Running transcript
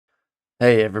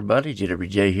Hey everybody,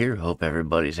 GWJ here. Hope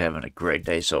everybody's having a great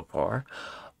day so far.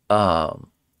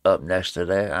 Up next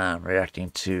today, I'm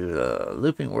reacting to the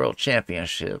Looping World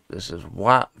Championship. This is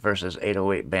Watt versus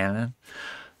 808Banon.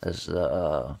 This is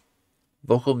the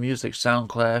Vocal Music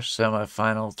Soundclash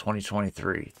Semifinal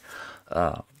 2023.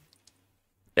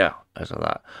 Yeah, that's a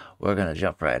lot. We're gonna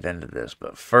jump right into this,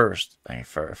 but first things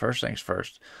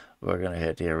first, we're gonna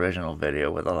hit the original video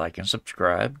with a like and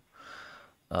subscribe.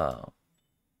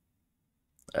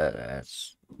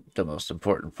 That's the most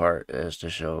important part, is to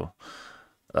show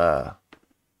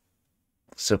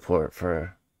support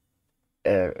for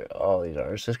all these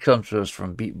artists. This comes to us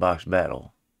from Beatbox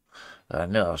Battle. I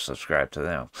know I'll subscribe to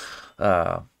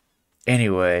them.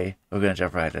 Anyway, we're going to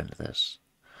jump right into this.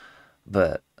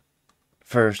 But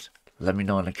first, let me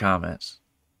know in the comments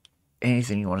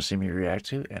anything you want to see me react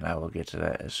to, and I will get to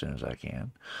that as soon as I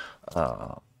can.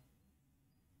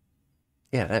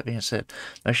 Yeah, that being said,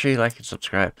 make sure you like and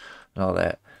subscribe and all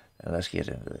that. And let's get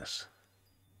into this.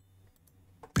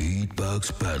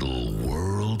 Beatbox Battle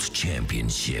World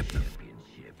Championship.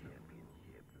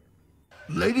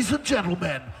 Ladies and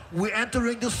gentlemen, we're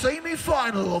entering the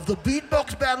semi-final of the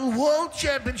Beatbox Battle World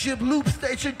Championship Loop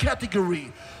Station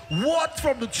category. Watt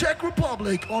from the Czech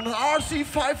Republic on an RC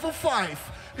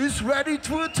 545 is ready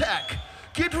to attack.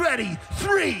 Get ready,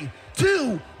 3,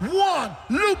 2, 1,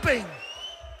 looping!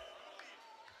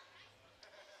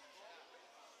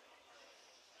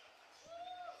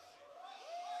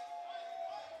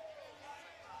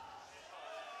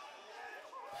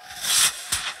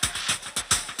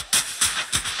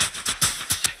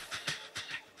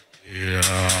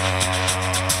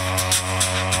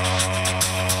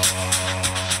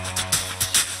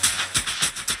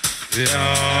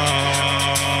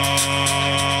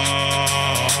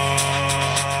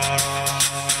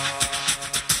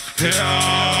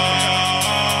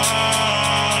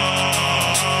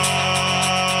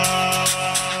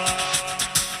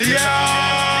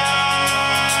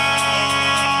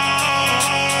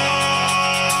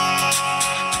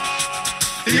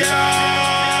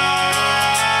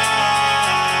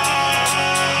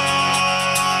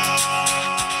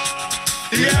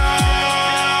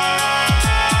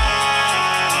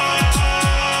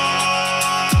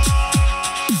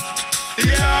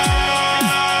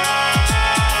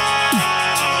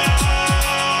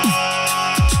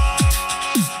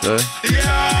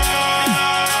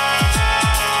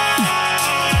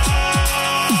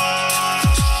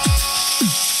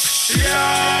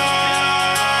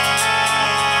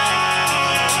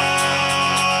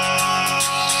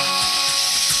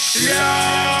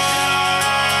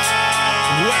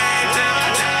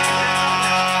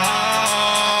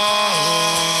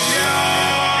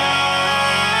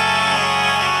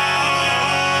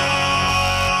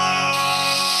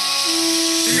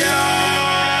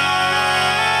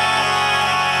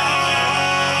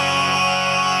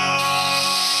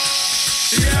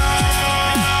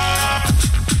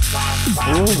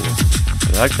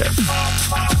 I like that.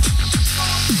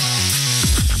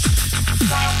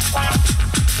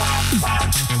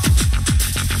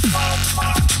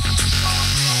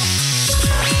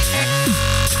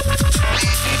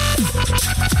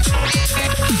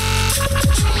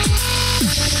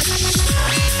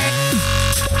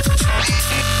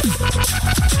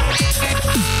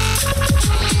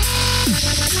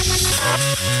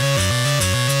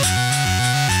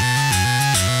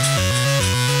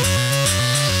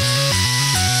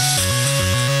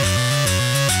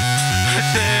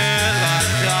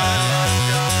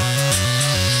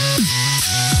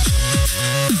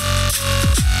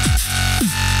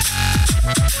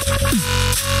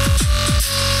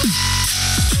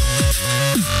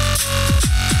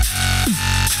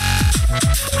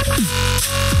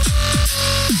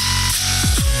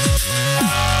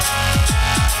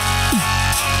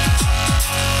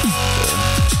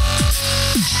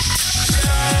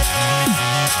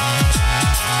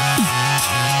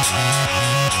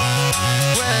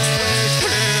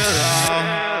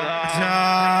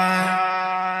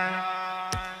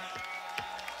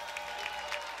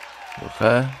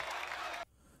 Okay.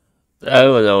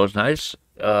 That was nice.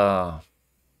 There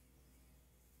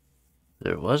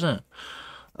wasn't.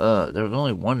 There was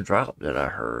only one drop that I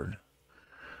heard.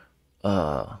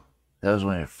 That was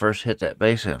when it first hit that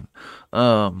bass in.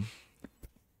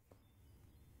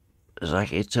 It's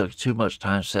like it took too much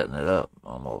time setting it up,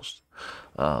 almost.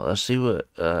 Let's see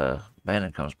what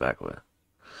Banon comes back with.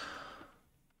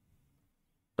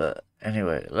 But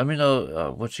anyway, let me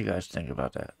know what you guys think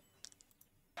about that.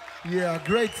 Yeah,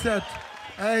 great set.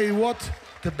 Hey, what?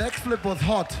 The backflip was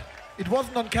hot. It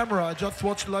wasn't on camera, I just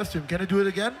watched the live stream. Can you do it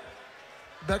again?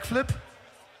 Backflip?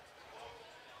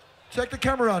 Check the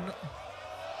camera.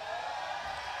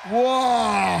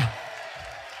 Wow.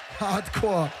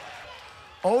 Hardcore.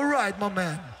 All right, my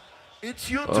man.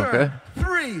 It's your turn.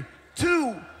 3,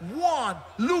 2, 1,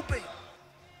 looping.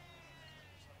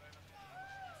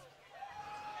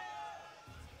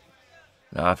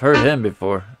 Now, I've heard him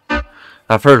before.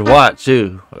 I've heard Watt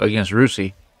too against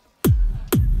Rusi.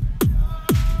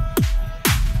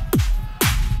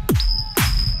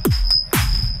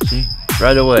 See,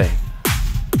 right away.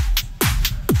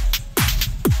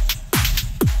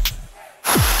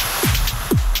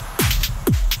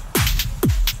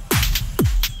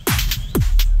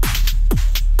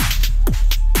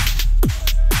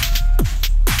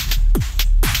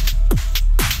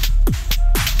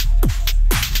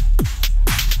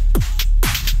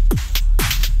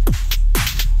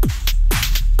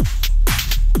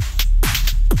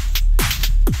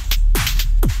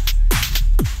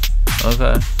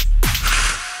 Okay.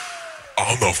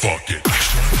 I'm the fucking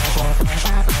fuck it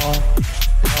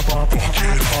up in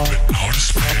outer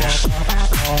space. I'm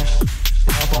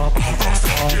the fucking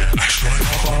astronaut.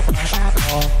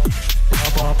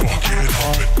 Fuck it up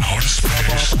in outer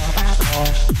space. I'm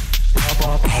the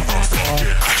fucking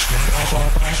astronaut.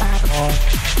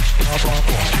 Fuck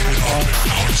it up in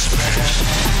outer space.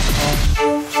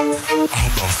 I'm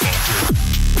the fucking.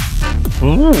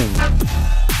 Ooh.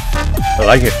 I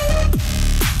like it.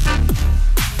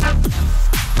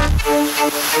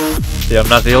 See, I'm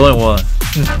not the only one.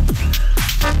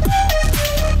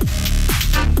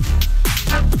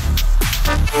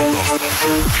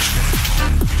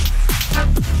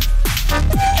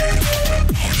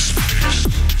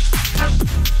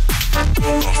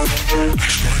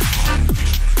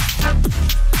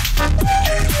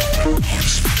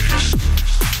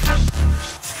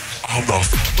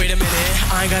 Wait a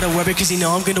minute, I ain't gotta worry cause you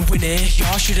know I'm gonna win it.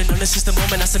 Y'all should've known this is the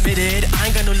moment I submitted. I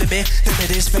ain't got no limit,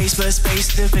 limited space, but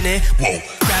space is infinite. Whoa,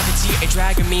 gravity ain't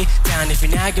dragging me down. If you're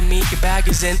nagging me, your bag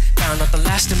is in. Found out the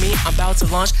last of me, I'm about to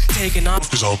launch, taking off.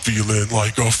 Cause I'm feeling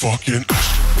like a fucking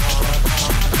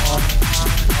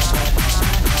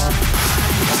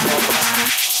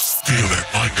feeling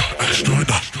like an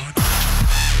astronaut.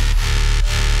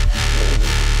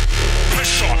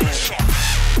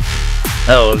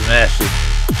 That was nasty.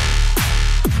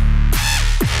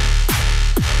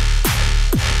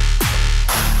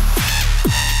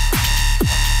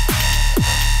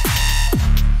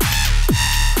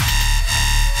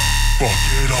 Fuck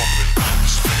it up in outer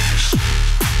space.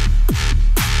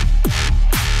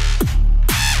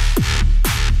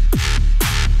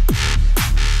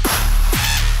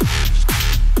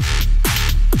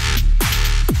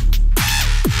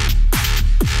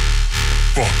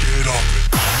 Fuck it up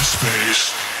in outer space.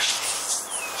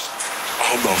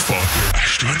 I'm the fucking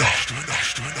astronaut.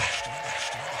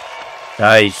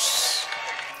 Nice.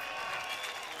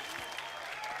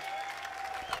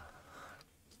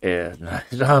 Yeah,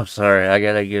 nice. I'm sorry. I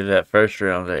gotta give that first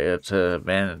round to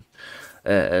Bannon.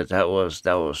 That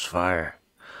was fire.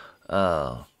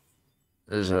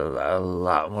 There's a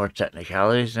lot more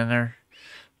technicalities in there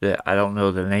that I don't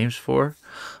know the names for,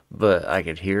 but I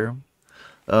could hear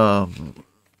them.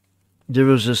 There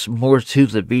was just more to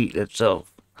the beat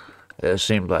itself. It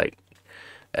seemed like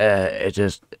it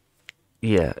just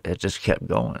kept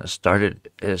going. It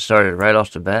started right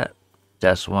off the bat.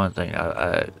 That's one thing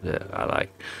I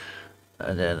like.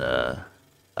 And then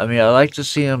I mean, I like to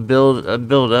see him build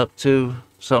up to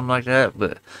something like that,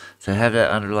 but to have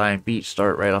that underlying beat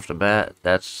start right off the bat,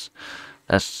 that's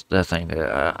the thing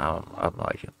that I'm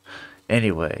liking.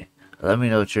 Anyway, let me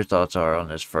know what your thoughts are on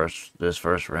this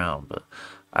first round, but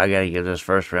I gotta give this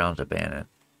first round to Bannon.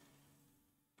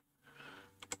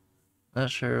 Not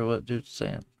sure what dude's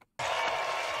saying.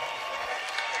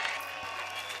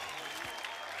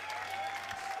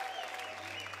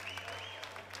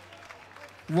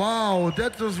 Wow,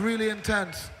 that was really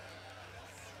intense.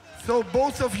 So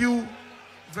both of you,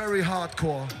 very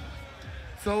hardcore.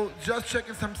 So just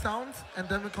checking some sounds and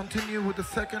then we continue with the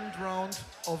second round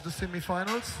of the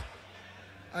semifinals.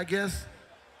 I guess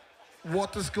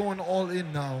what is going all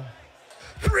in now?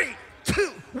 3,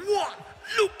 2, 1,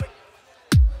 looping.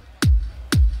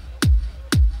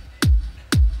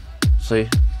 See?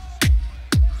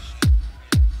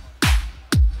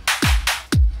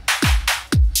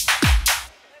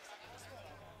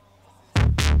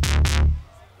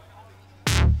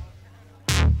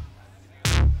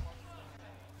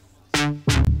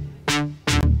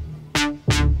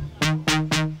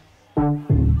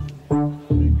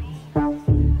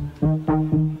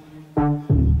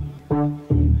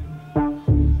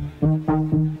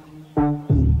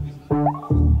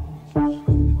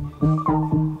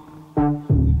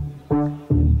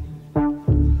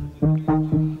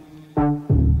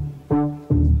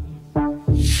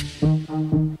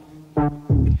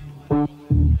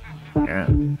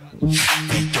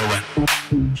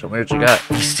 me what you got.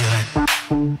 We still in.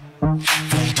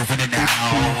 We doing it now.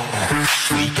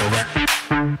 We going.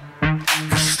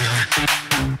 We still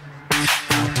in.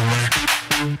 We'll do it.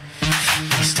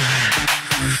 We still in.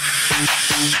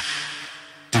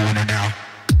 Doing it now.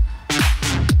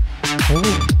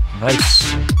 Ooh, nice.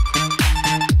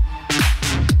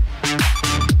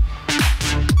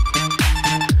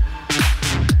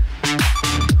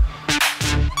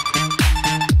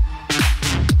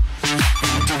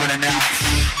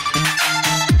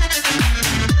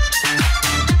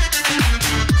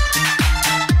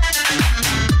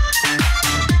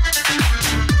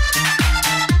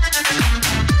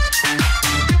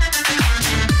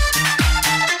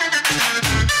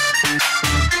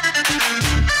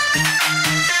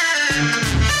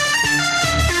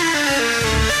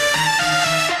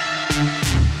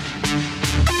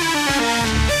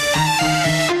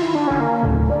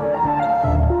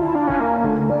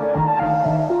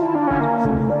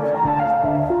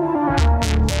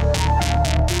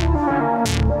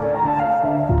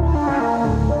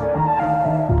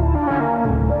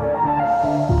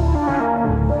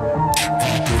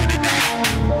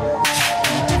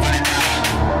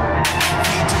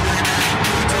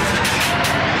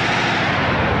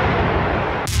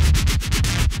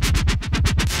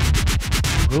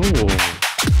 Ooh,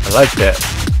 I like that.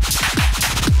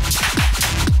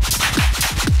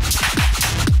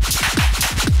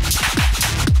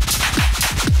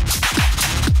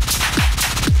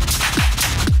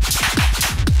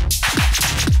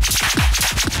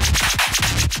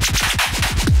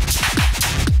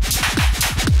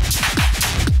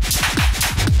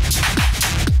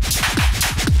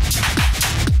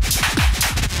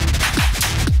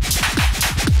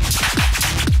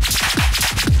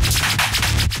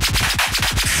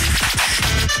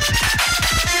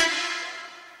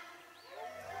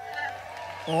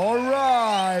 All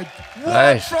right.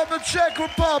 Nice. From the Czech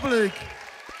Republic.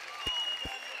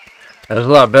 That was a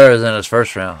lot better than his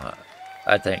first round,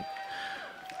 I think.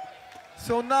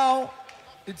 So now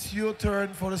it's your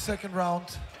turn for the second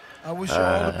round. I wish you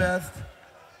all the best.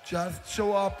 Just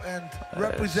show up and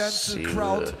represent the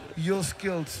crowd your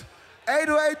skills.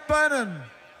 808Banon.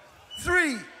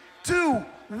 3, 2,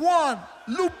 1,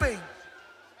 looping.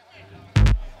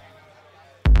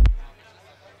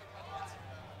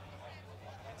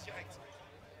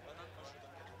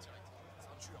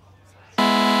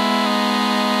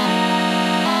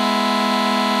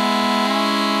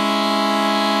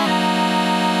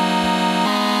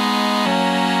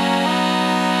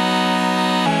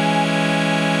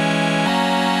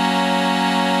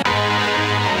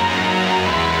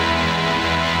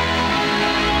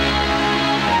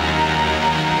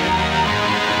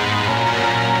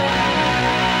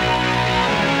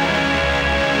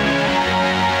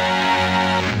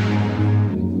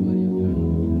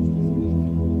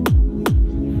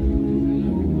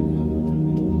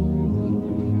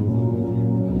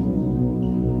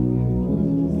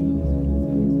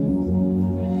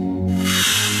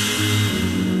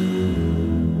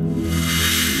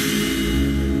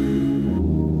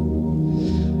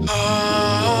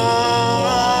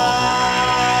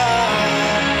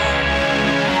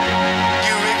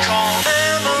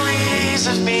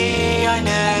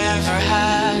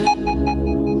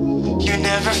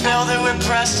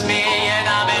 Impressed me, and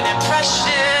I'm an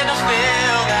impression, I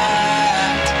feel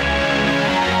that.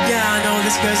 Yeah, I know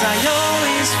this cause I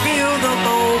always feel the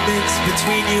moments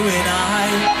between you and I,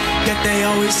 yet they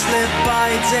always slip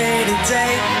by day to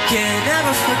day. Can't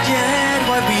ever forget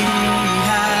what we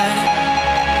had,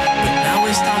 but now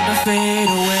it's time to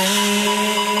fade away.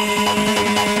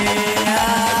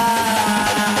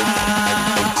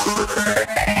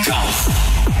 Go!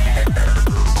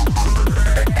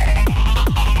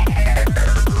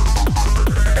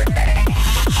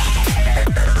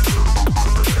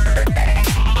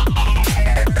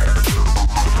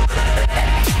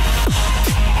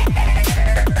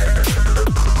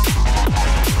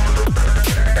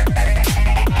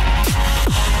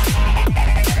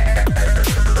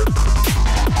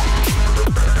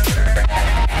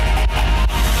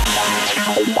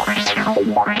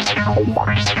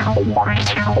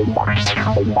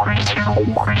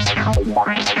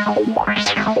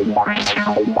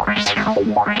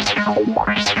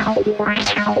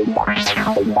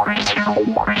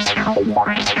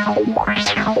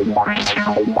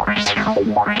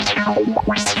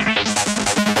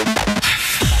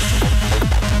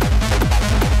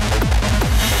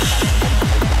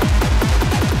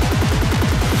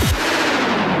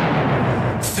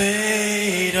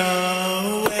 Fade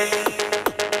away.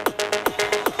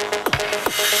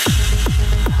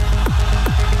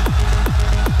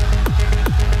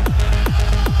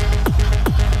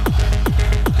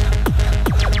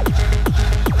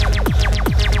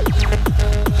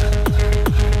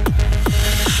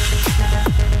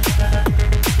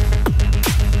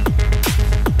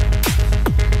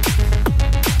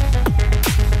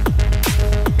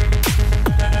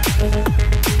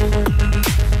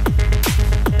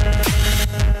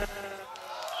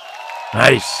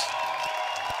 Nice.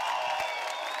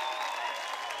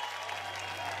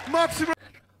 Maximum.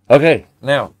 Okay,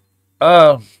 now,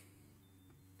 I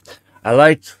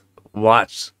liked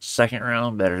Watt's second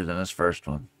round better than his first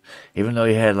one, even though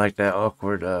he had like that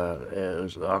awkward. It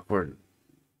was awkward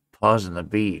pause in the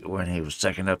beat when he was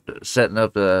setting up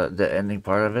the ending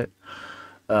part of it.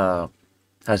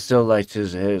 I still liked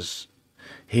his.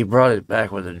 He brought it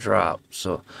back with a drop,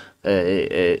 so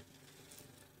it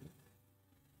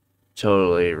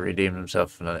totally redeemed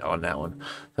himself on that one.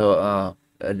 So,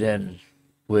 and then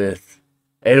with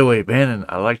 808Banon,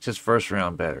 I liked his first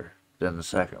round better than the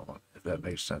second one, if that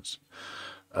makes sense.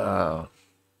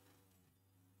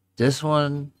 This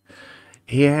one,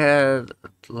 he had,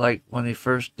 like, when he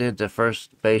first did the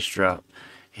first bass drop,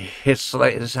 it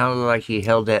sounded like he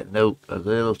held that note a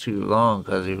little too long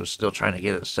because he was still trying to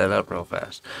get it set up real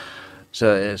fast.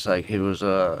 So it's like he was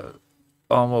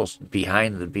almost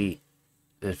behind the beat,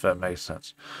 if that makes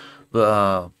sense.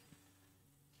 But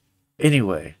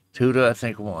anyway, Tuda, I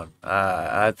think, won.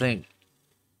 I think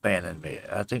Banon may.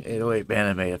 I think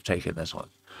 808Banon may have taken this one.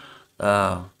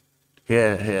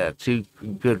 Yeah, two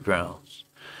good rounds.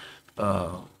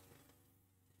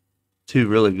 Two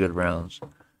really good rounds.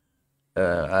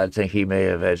 I think he may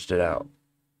have edged it out.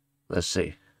 Let's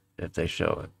see if they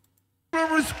show it.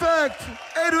 Respect,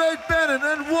 808Banon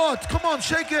and what? Come on,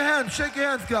 shake your hands,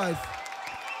 guys.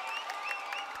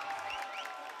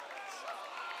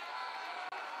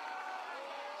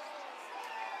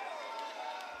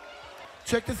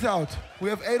 Check this out. We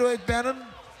have 808Banon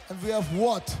and we have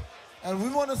what? And we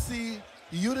want to see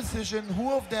your decision.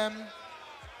 Who of them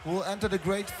will enter the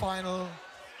great final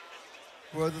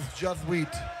versus Just Wheat?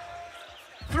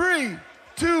 3,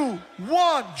 2,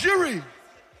 1, jury!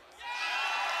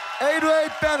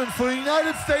 808Banon for the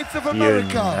United States of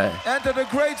America enter the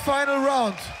great final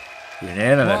round.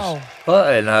 Unanimous. Wow.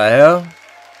 What in the hell?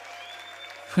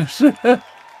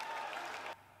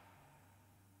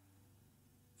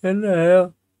 In the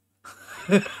hell?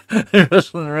 They're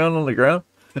wrestling around on the ground?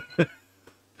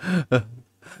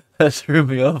 That threw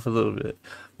me off a little bit.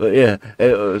 But yeah,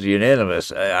 it was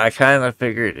unanimous. I kind of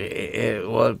figured it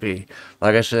would be.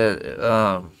 Like I said,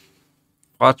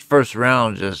 watch first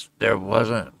round, just there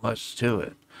wasn't much to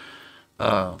it.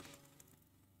 And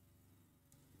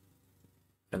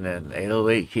then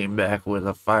 808 came back with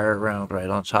a fire round right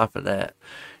on top of that.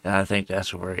 And I think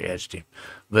that's where he edged him.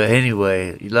 But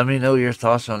anyway, let me know your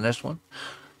thoughts on this one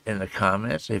in the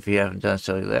comments. If you haven't done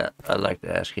so yet, I'd like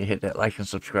to ask you to hit that like and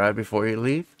subscribe before you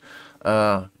leave.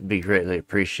 Be greatly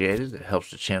appreciated. It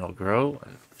helps the channel grow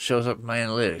and shows up in my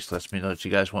analytics. Lets me know that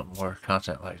you guys want more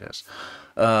content like this.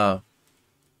 That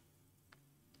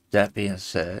being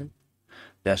said,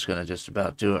 that's going to just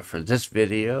about do it for this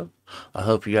video. I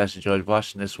hope you guys enjoyed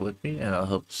watching this with me, and I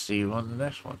hope to see you on the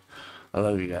next one. I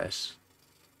love you guys.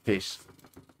 Peace.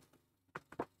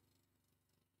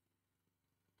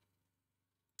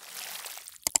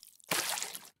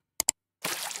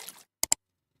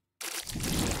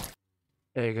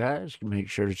 Hey guys, make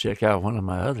sure to check out one of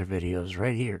my other videos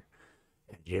right here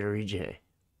at Jerry J.